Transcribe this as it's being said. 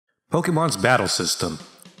Pokemon's battle system.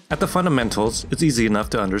 At the fundamentals, it's easy enough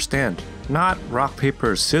to understand. Not rock,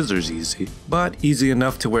 paper, scissors easy, but easy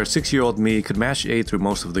enough to where 6-year-old me could mash A through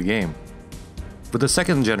most of the game. With the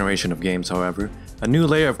second generation of games, however, a new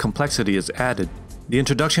layer of complexity is added, the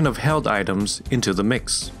introduction of held items into the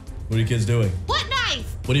mix. What are you kids doing? What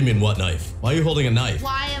knife? What do you mean, what knife? Why are you holding a knife?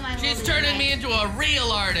 Why am I She's turning me into a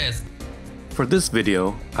real artist! For this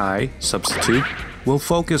video, I, Substitube, will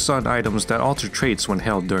focus on items that alter traits when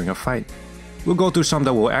held during a fight. We'll go through some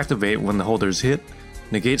that will activate when the holder is hit,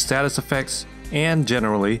 negate status effects, and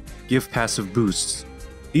generally, give passive boosts.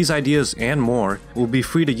 These ideas and more will be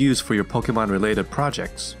free to use for your Pokemon related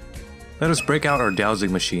projects. Let us break out our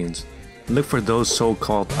dowsing machines and look for those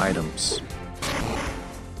so-called items.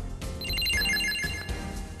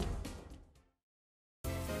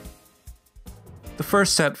 The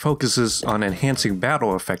first set focuses on enhancing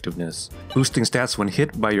battle effectiveness, boosting stats when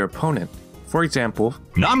hit by your opponent. For example,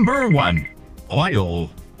 Number 1. Oil.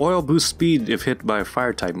 Oil boosts speed if hit by a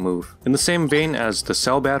fire-type move, in the same vein as the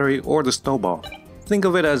cell battery or the snowball. Think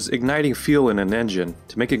of it as igniting fuel in an engine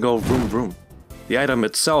to make it go vroom vroom. The item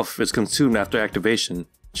itself is consumed after activation,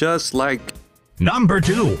 just like Number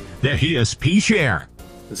 2. The ESP share.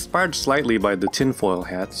 Inspired slightly by the tinfoil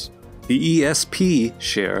hats, the ESP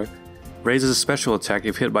share raises a special attack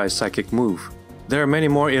if hit by a psychic move. There are many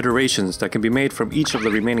more iterations that can be made from each of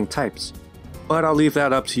the remaining types, but I'll leave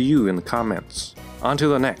that up to you in the comments. On to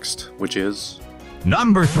the next, which is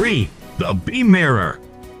Number 3. The beam mirror.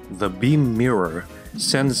 the beam mirror.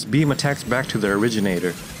 Sends beam attacks back to their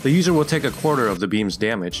originator. The user will take a quarter of the beam's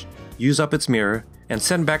damage, use up its mirror, and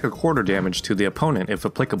send back a quarter damage to the opponent if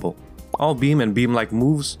applicable. All beam and beam-like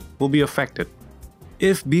moves will be affected.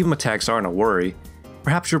 If beam attacks aren't a worry,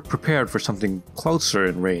 perhaps you're prepared for something closer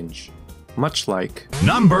in range. Much like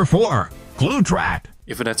Number 4. Glue trap.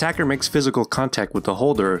 if an attacker makes physical contact with the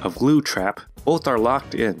holder of Glue Trap, both are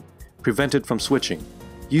locked in, prevented from switching.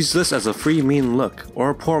 Use this as a free mean look or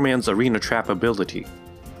a poor man's arena trap ability.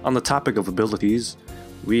 On the topic of abilities,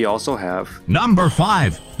 we also have Number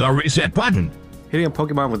 5. The reset button. hitting a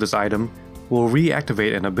Pokemon with this item will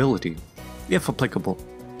reactivate an ability, if applicable.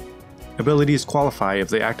 Abilities qualify if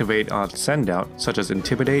they activate on sendout, such as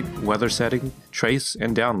Intimidate, Weather Setting, Trace,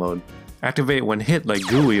 and Download. Activate when hit like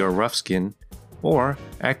Gooey or Rough Skin, or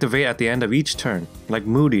activate at the end of each turn, like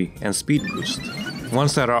Moody and Speed Boost.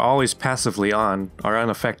 Ones that are always passively on are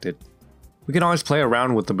unaffected. We can always play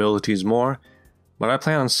around with abilities more, but I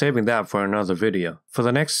plan on saving that for another video. For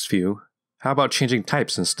the next few, how about changing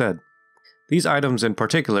types instead? These items in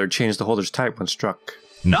particular change the holder's type when struck.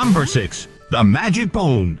 Number 6. The magic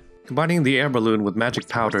balloon. Combining the air balloon with magic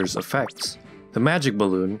powder's effects. The magic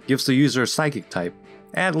balloon gives the user a psychic type,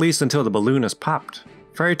 at least until the balloon is popped.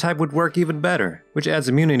 Fairy type would work even better, which adds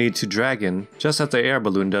immunity to dragon just as the air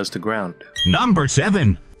balloon does to ground. Number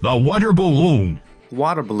 7. The water balloon. The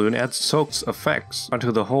water balloon adds soaks effects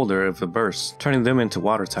onto the holder if it bursts, turning them into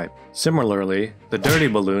water type. Similarly, the dirty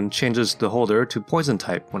balloon changes the holder to poison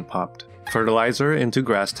type when popped. Fertilizer into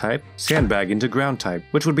grass type, sandbag into ground type,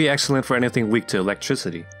 which would be excellent for anything weak to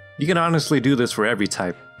electricity. You can honestly do this for every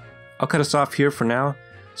type. I'll cut us off here for now,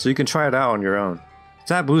 so you can try it out on your own.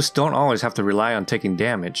 Stat boosts don't always have to rely on taking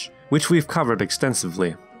damage, which we've covered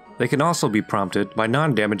extensively. They can also be prompted by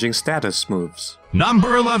non-damaging status moves.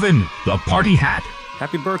 Number 11. The party hat.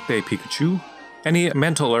 Happy birthday, Pikachu! Any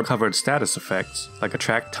mental or covered status effects, like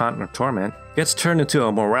Attract, Taunt, or Torment, gets turned into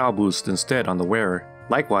a morale boost instead on the wearer.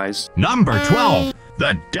 Likewise, Number 12.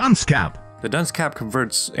 The dunce cap. the Dunce Cap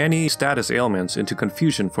converts any status ailments into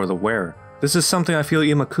confusion for the wearer. This is something I feel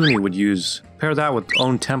Imakuni would use. Pair that with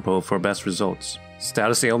own tempo for best results.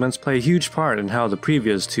 Status ailments play a huge part in how the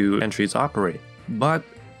previous two entries operate, but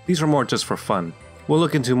these are more just for fun. We'll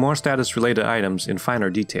look into more status related items in finer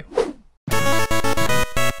detail.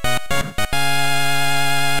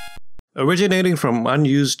 Originating from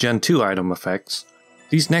unused Gen 2 item effects,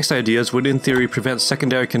 these next ideas would in theory prevent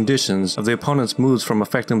secondary conditions of the opponent's moves from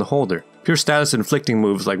affecting the holder. Pure status inflicting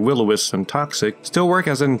moves like Will-O-Wisp and Toxic still work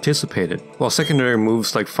as anticipated, while secondary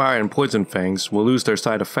moves like Fire and Poison Fangs will lose their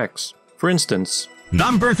side effects. For instance,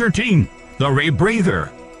 Number 13. The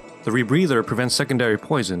rebreather. the Rebreather prevents secondary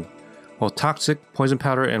poison, while Toxic, Poison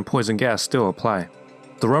Powder, and Poison Gas still apply.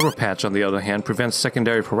 The Rubber Patch, on the other hand, prevents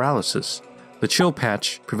secondary paralysis. The Chill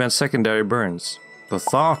Patch prevents secondary burns. The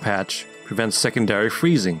Thaw Patch prevents secondary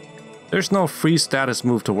freezing. There's no freeze status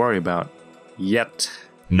move to worry about. Yet.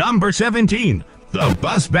 Number 17. The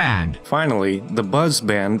buzz band. Finally, the Buzz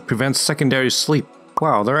Band prevents secondary sleep.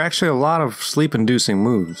 Wow, there are actually a lot of sleep-inducing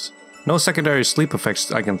moves. No secondary sleep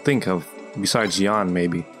effects I can think of, besides Yawn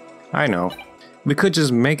maybe. I know. We could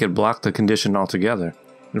just make it block the condition altogether.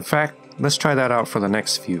 In fact, let's try that out for the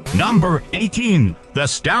next few. Number 18. The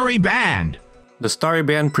Starry Band. The Starry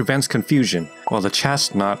Band prevents confusion, while the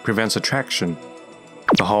Chestnut prevents attraction.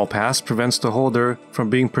 The Hall Pass prevents the holder from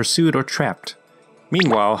being pursued or trapped.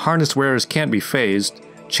 Meanwhile, harness wearers can't be phased,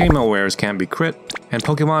 chainmail wearers can't be crit, and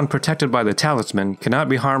Pokemon protected by the Talisman cannot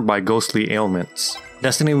be harmed by ghostly ailments.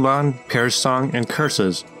 Destiny Bond, Perish Song, and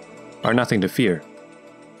Curses are nothing to fear.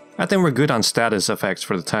 I think we're good on status effects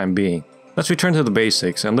for the time being. Let's return to the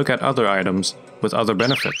basics and look at other items with other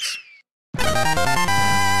benefits.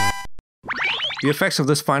 The effects of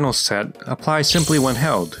this final set apply simply when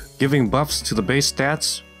held, giving buffs to the base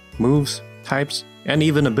stats, moves, types, and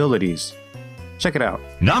even abilities. Check it out.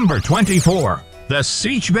 Number 24. The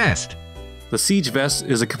Siege Vest. The Siege Vest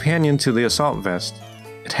is a companion to the Assault Vest.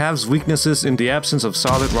 It has weaknesses in the absence of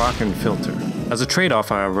Solid Rock and Filter. As a trade-off,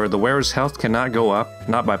 however, the wearer's health cannot go up,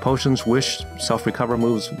 not by potions, wish, self-recover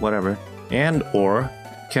moves, whatever, and or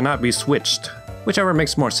cannot be switched, whichever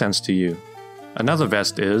makes more sense to you. Another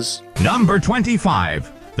vest is Number 25.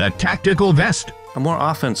 The Tactical Vest. a more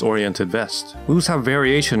offense-oriented vest. Moves have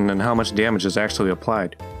variation in how much damage is actually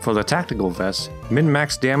applied. For the Tactical Vest,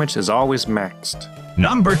 min-max damage is always maxed.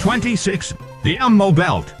 Number 26. The Ammo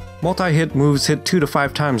Belt. Multi-hit moves hit 2 to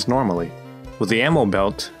 5 times normally. With the Ammo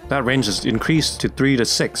Belt, that range is increased to 3 to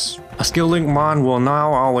 6. A Skill Link Mon will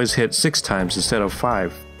now always hit 6 times instead of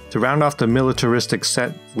 5. To round off the militaristic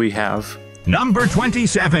set, we have Number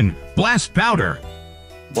 27. Blast Powder.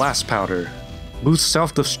 Blast Powder. Boosts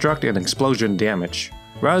self-destruct and explosion damage.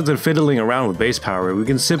 Rather than fiddling around with base power, we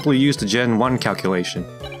can simply use the Gen 1 calculation,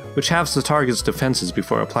 which halves the target's defenses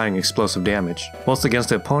before applying explosive damage, both against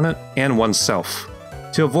the opponent and oneself.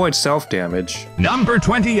 To avoid self-damage, Number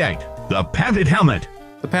 28. The Padded Helmet.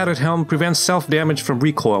 the Padded Helm prevents self-damage from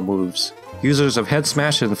recoil moves. Users of Head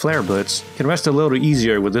Smash and Flare Blitz can rest a little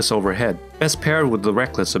easier with this overhead, best paired with the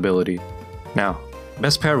Reckless ability. Now,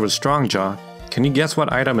 best paired with Strong Jaw, can you guess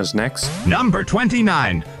what item is next? Number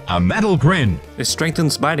 29. A Metal Grin. It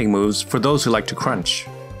strengthens biting moves for those who like to crunch.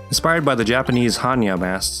 Inspired by the Japanese Hanya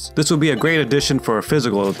masks, this would be a great addition for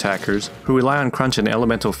physical attackers who rely on crunch and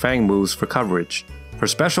elemental fang moves for coverage. For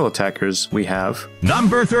special attackers, we have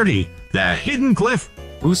Number 30. The Hidden Cliff.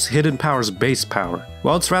 Boosts Hidden Power's base power.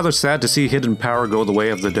 While it's rather sad to see Hidden Power go the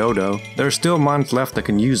way of the dodo, there are still mons left that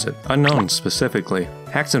can use it, unknown specifically.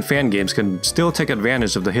 Hacks and fan games can still take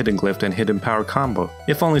advantage of the Hidden Glyph and Hidden Power combo,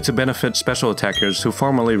 if only to benefit special attackers who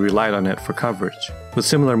formerly relied on it for coverage. With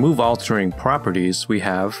similar move-altering properties, we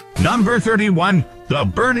have Number 31. The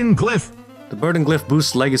Burden Glyph. the Burden Glyph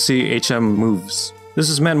boosts legacy HM moves. This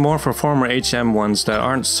is meant more for former HM ones that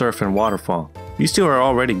aren't Surf and Waterfall. These two are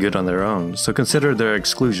already good on their own, so consider their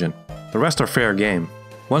exclusion. The rest are fair game.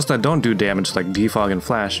 Ones that don't do damage like Defog and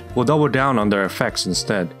Flash will double down on their effects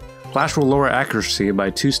instead. Flash will lower accuracy by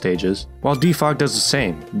 2 stages, while Defog does the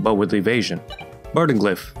same, but with evasion. Burden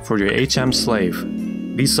Glyph for your HM slave.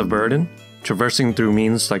 Beasts of Burden, traversing through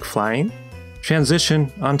means like flying.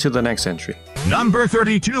 Transition onto the next entry. Number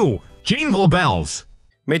 32. Jingle Bells.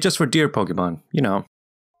 Made just for deer Pokemon, you know.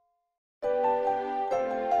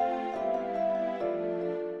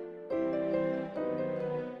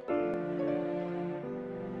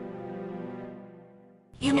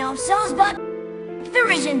 You know Sosbot,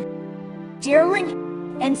 Thurision, Deerling,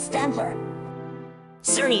 and Stantler.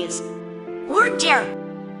 Cernius, Wordjare,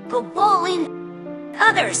 Popolin,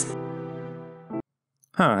 others.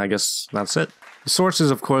 I guess that's it. The source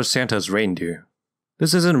is of course Santa's reindeer.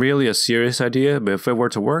 This isn't really a serious idea, but if it were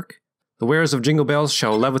to work, the wearers of Jingle Bells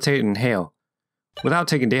shall levitate and hail, without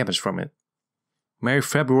taking damage from it. Merry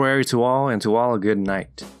February to all, and to all a good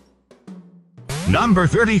night. Number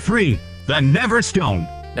 33. The Neverstone.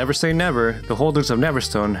 Never say never, the holders of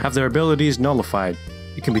Neverstone have their abilities nullified.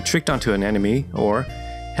 It can be tricked onto an enemy, or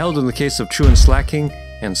held in the case of Truant Slacking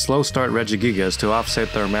and Slow Start Regigigas to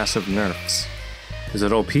offset their massive nerfs. Is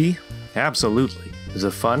it OP? Absolutely. Is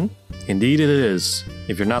it fun? Indeed it is,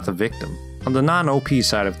 if you're not the victim. On the non-OP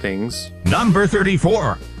side of things, Number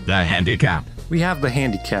 34. The Handicap. we have the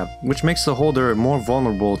handicap, which makes the holder more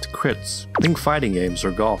vulnerable to crits. Think fighting games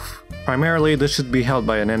or golf. Primarily, this should be held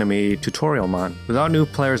by an enemy tutorial mon, without new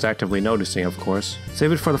players actively noticing, of course.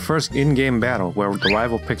 Save it for the first in-game battle, where the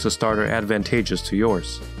rival picks a starter advantageous to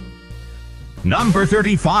yours. Number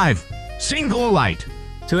 35. Single Light.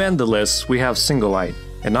 To end the list, we have Single Light,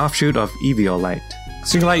 an offshoot of Eviolite.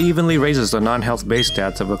 Single Light evenly raises the non-health base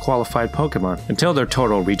stats of a qualified Pokemon until their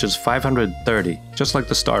total reaches 530, just like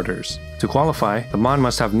the starters. To qualify, the Mon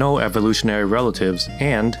must have no evolutionary relatives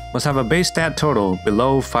and must have a base stat total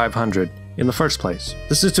below 500 in the first place.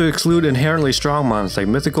 This is to exclude inherently strong Mons like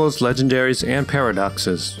Mythicals, Legendaries, and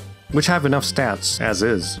Paradoxes. which have enough stats as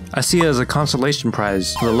is. I see it as a consolation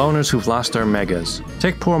prize for the loners who've lost their megas.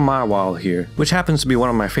 Take poor Mawile here, which happens to be one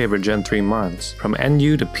of my favorite Gen 3 mons. From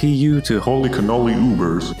NU to PU to Holy Cannoli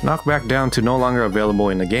Ubers, knocked back down to no longer available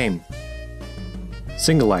in the game.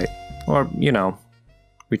 Singleite, or, you know,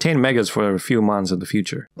 retain megas for a few mons in the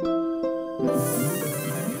future.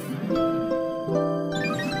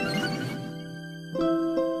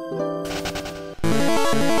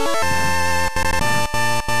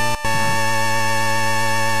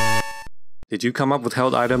 Did you come up with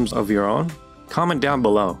held items of your own? Comment down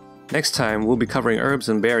below. Next time, we'll be covering herbs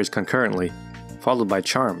and berries concurrently, followed by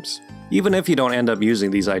charms. Even if you don't end up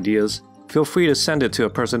using these ideas, feel free to send it to a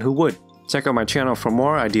person who would. Check out my channel for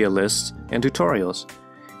more idea lists and tutorials.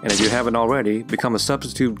 And if you haven't already, become a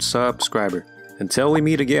Substitube subscriber. Until we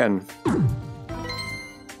meet again.